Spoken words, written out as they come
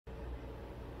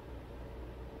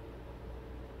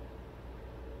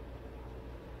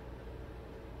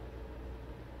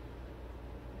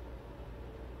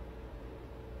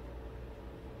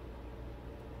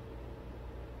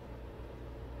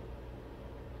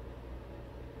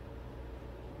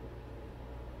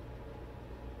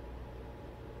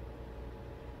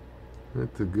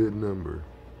That's a good number.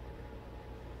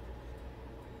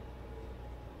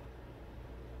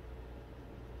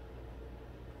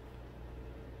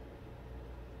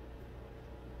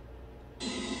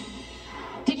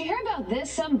 Did you hear about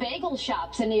this? Some bagel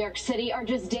shops in New York City are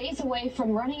just days away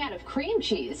from running out of cream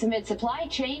cheese amid supply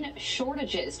chain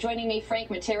shortages. Joining me, Frank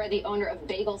Matera, the owner of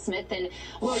Bagel Smith in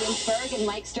Williamsburg, and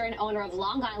Mike Stern, owner of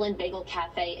Long Island Bagel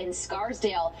Cafe in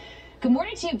Scarsdale. Good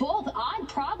morning to you both. Odd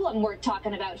problem we're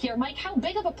talking about here. Mike, how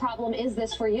big of a problem is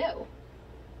this for you?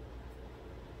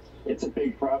 It's a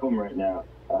big problem right now.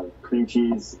 Cream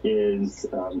cheese is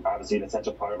obviously an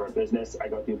essential part of our business. I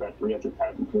go through about 300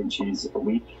 pounds of cream cheese a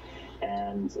week.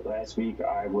 And last week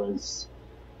I was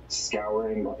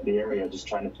scouring the area just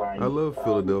trying to find. I love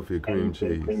Philadelphia cream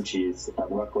cheese.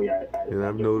 Luckily, and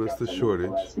I've noticed a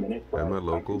shortage at my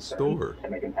local store.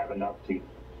 And I can have enough to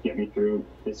get me through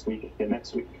this week and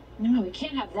next week. No, we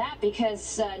can't have that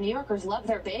because New Yorkers love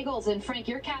their bagels. And Frank,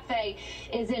 your cafe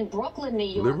is in Brooklyn, New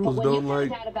York. Liberals but when don't you found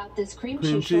like out about this cream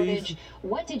cheese shortage,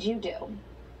 what did you do?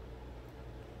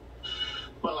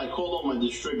 Well, I called all my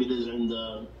distributors, and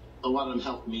a lot of them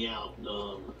helped me out.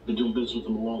 Been doing business with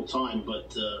them a long time,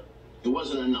 but it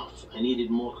wasn't enough. I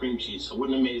needed more cream cheese. I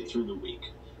wouldn't have made it through the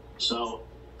week. So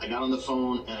I got on the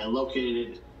phone and I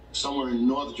located it somewhere in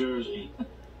North Jersey,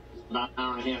 about an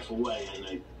hour and a half away. And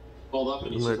I called up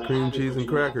and he said, cream cheese and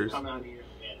crackers. Come out here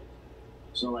and get it.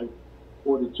 So I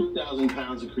ordered 2,000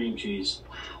 pounds of cream cheese.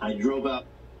 I drove out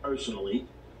personally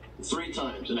 3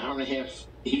 times, an hour and a half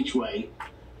each way.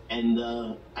 And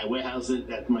I warehoused it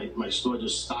at my store,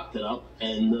 just stocked it up,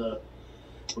 and we're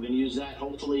going to use that.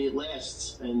 Hopefully it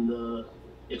lasts, and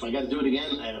if I got to do it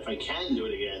again, and if I can do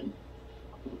it again,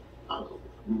 I'll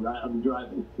be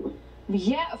driving.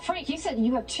 Yeah, Frank, you said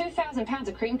you have 2,000 pounds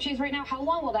of cream cheese right now. How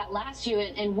long will that last you,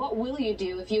 and what will you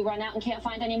do if you run out and can't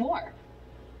find any more?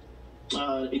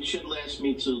 It should last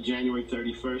me till January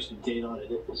 31st. The date on it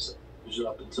is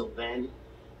up until then.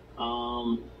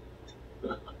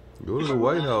 Go to the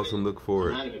White House and look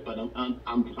for it. Out of it, but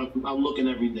I'm looking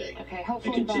every day. Okay,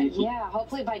 hopefully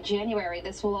by January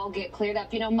this will all get cleared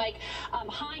up. You know, Mike,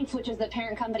 Heinz, which is the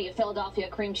parent company of Philadelphia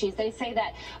cream cheese, they say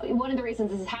that one of the reasons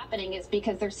this is happening is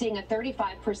because they're seeing a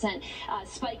 35%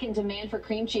 spike in demand for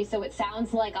cream cheese. So it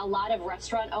sounds like a lot of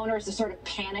restaurant owners are sort of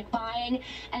panic buying.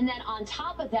 And then on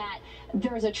top of that,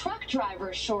 there's a truck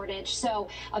driver shortage. So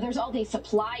there's all these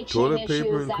supply chain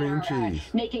issues that are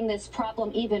making this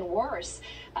problem even worse.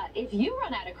 If you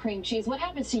run out of cream cheese, what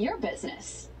happens to your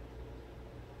business?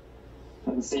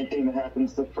 The same thing that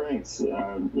happens to Frank's.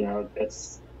 You know,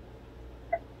 it's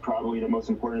probably the most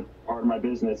important part of my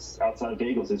business outside of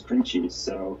bagels is cream cheese.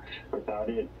 So without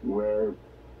it, we're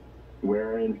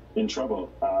in trouble.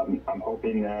 I'm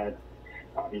hoping that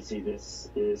obviously this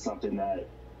is something that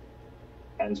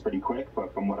ends pretty quick,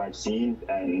 but from what I've seen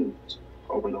and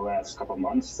over the last couple of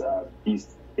months,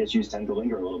 these issues tend to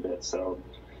linger a little bit. So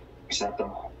just have to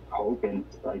hope, and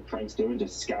like Frank's doing,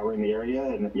 just scouring the area,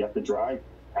 and if you have to drive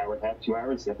hour and a half, 2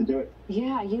 hours, you have to do it.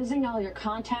 Yeah, using all your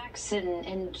contacts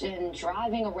and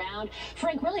driving around.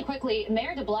 Frank, really quickly,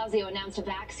 Mayor de Blasio announced a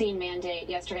vaccine mandate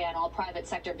yesterday on all private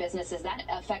sector businesses. That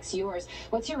affects yours.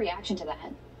 What's your reaction to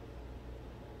that?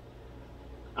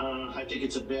 I think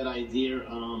it's a bad idea.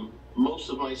 Most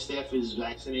of my staff is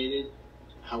vaccinated.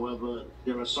 However,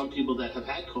 there are some people that have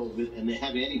had COVID and they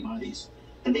have antibodies,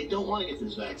 and they don't want to get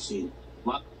this vaccine. A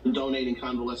lot of them donating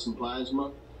convalescent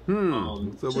plasma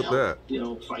what's up with that? You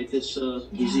know, fight this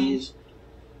disease.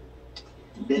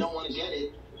 They don't want to get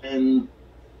it, and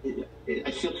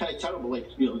I feel kind of terrible. Like,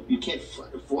 you know, you can't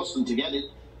force them to get it.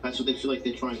 That's what they feel like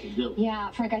they're trying to do. Yeah,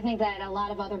 Frank, I think that a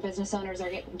lot of other business owners are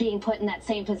being put in that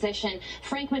same position.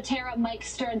 Frank Matera, Mike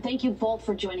Stern, thank you both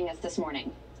for joining us this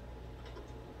morning.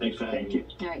 Thanks for having me.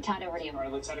 All right, Todd, over to you. All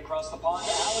right, let's head across the pond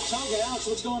to Alex Hogan. Alex,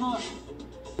 what's going on?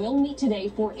 We'll meet today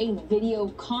for a video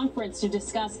conference to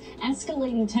discuss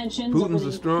escalating tensions over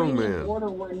the Ukrainian border,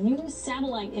 where new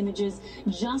satellite images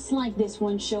just like this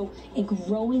one show a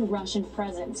growing Russian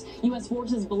presence. U.S.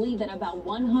 forces believe that about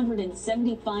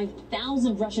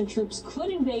 175,000 Russian troops could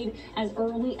invade as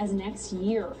early as next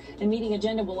year. The meeting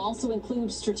agenda will also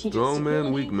include strategic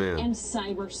security and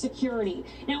cyber security.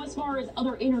 Now, as far as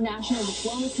other international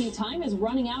diplomacy, time is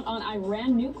running out on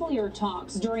Iran nuclear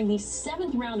talks. During the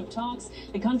 7th round of talks,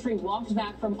 the country walked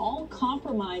back from all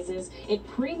compromises it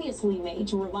previously made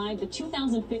to revive the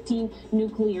 2015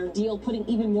 nuclear deal, putting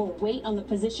even more weight on the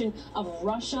position of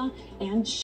Russia and China.